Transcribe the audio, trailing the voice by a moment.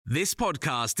This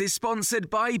podcast is sponsored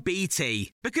by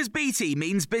BT, because BT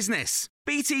means business.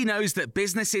 BT knows that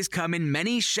businesses come in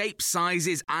many shapes,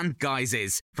 sizes and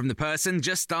guises, from the person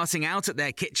just starting out at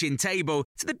their kitchen table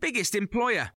to the biggest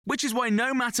employer, which is why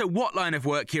no matter what line of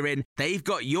work you're in, they've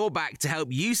got your back to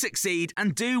help you succeed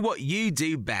and do what you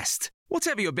do best.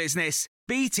 Whatever your business,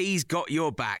 BT's got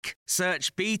your back.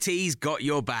 Search BT's got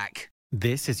your back.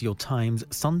 This is your Times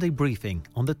Sunday briefing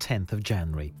on the 10th of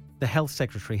January. The Health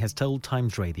Secretary has told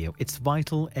Times Radio it's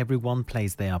vital everyone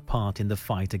plays their part in the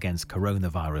fight against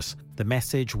coronavirus. The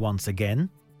message once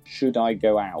again: should I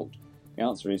go out? The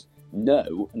answer is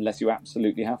no, unless you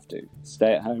absolutely have to.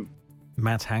 Stay at home.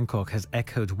 Matt Hancock has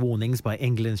echoed warnings by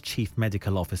England's Chief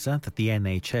Medical Officer that the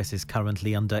NHS is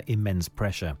currently under immense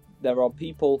pressure. There are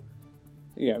people,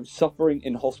 suffering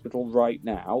in hospital right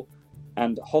now,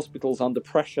 and hospitals under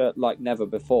pressure like never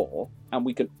before, and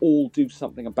we can all do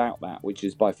something about that, which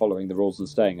is by following the rules and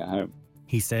staying at home.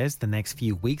 He says the next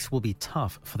few weeks will be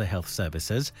tough for the health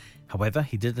services. However,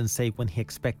 he didn't say when he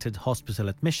expected hospital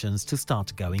admissions to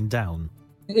start going down.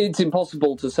 It's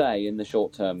impossible to say in the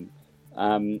short term.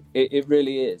 It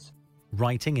really is.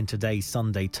 Writing in today's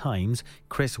Sunday Times,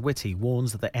 Chris Whitty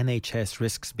warns that the NHS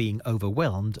risks being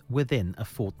overwhelmed within a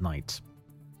fortnight.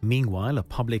 Meanwhile, a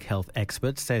public health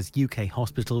expert says UK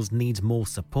hospitals need more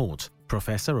support.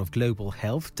 Professor of Global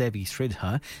Health Devi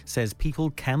Sridhar says people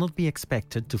cannot be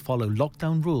expected to follow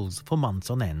lockdown rules for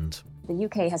months on end. The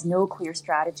UK has no clear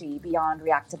strategy beyond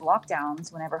reactive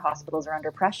lockdowns whenever hospitals are under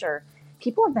pressure.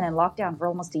 People have been in lockdown for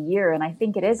almost a year, and I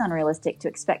think it is unrealistic to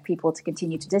expect people to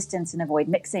continue to distance and avoid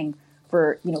mixing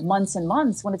for months and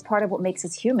months when it's part of what makes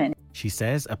us human. She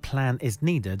says a plan is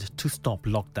needed to stop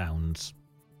lockdowns.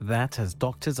 That as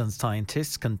doctors and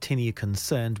scientists continue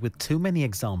concerned with too many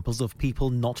examples of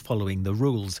people not following the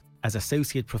rules, as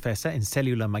Associate Professor in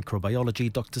Cellular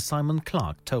Microbiology Dr. Simon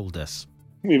Clark told us.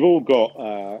 We've all got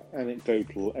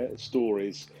anecdotal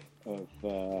stories of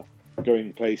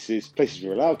going places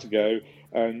you're allowed to go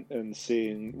and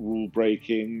seeing rule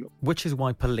breaking. Which is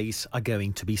why police are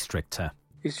going to be stricter.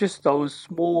 It's just those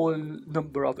small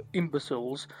number of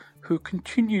imbeciles who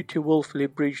continue to willfully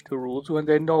breach the rules when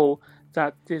they know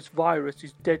that this virus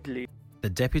is deadly. The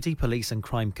Deputy Police and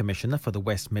Crime Commissioner for the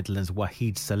West Midlands,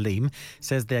 Wahid Salim,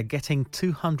 says they're getting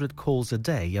 200 calls a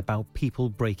day about people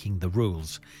breaking the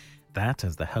rules. That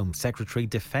as the Home Secretary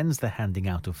defends the handing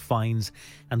out of fines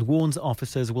and warns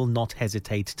officers will not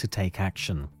hesitate to take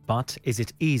action. But is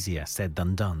it easier said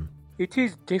than done? It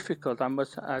is difficult, I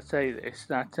must say this,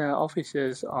 that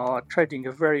officers are treading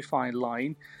a very fine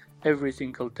line every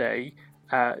single day.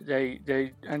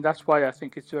 And that's why I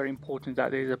think it's very important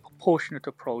that there is a proportionate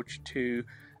approach to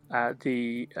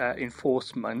the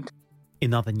enforcement.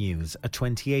 In other news, a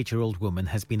 28-year-old woman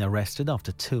has been arrested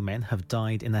after two men have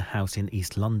died in a house in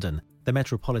East London. The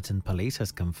Metropolitan Police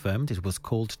has confirmed it was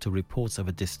called to reports of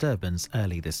a disturbance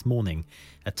early this morning.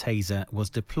 A taser was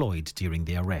deployed during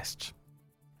the arrest.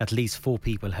 At least 4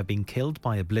 people have been killed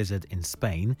by a blizzard in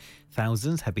Spain.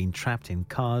 Thousands have been trapped in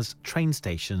cars, train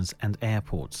stations and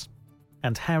airports.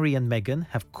 And Harry and Meghan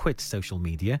have quit social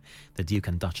media. The Duke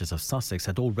and Duchess of Sussex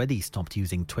had already stopped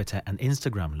using Twitter and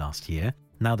Instagram last year.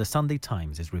 Now the Sunday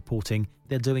Times is reporting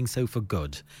they're doing so for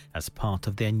good as part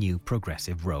of their new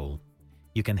progressive role.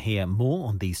 You can hear more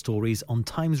on these stories on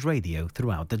Times Radio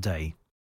throughout the day.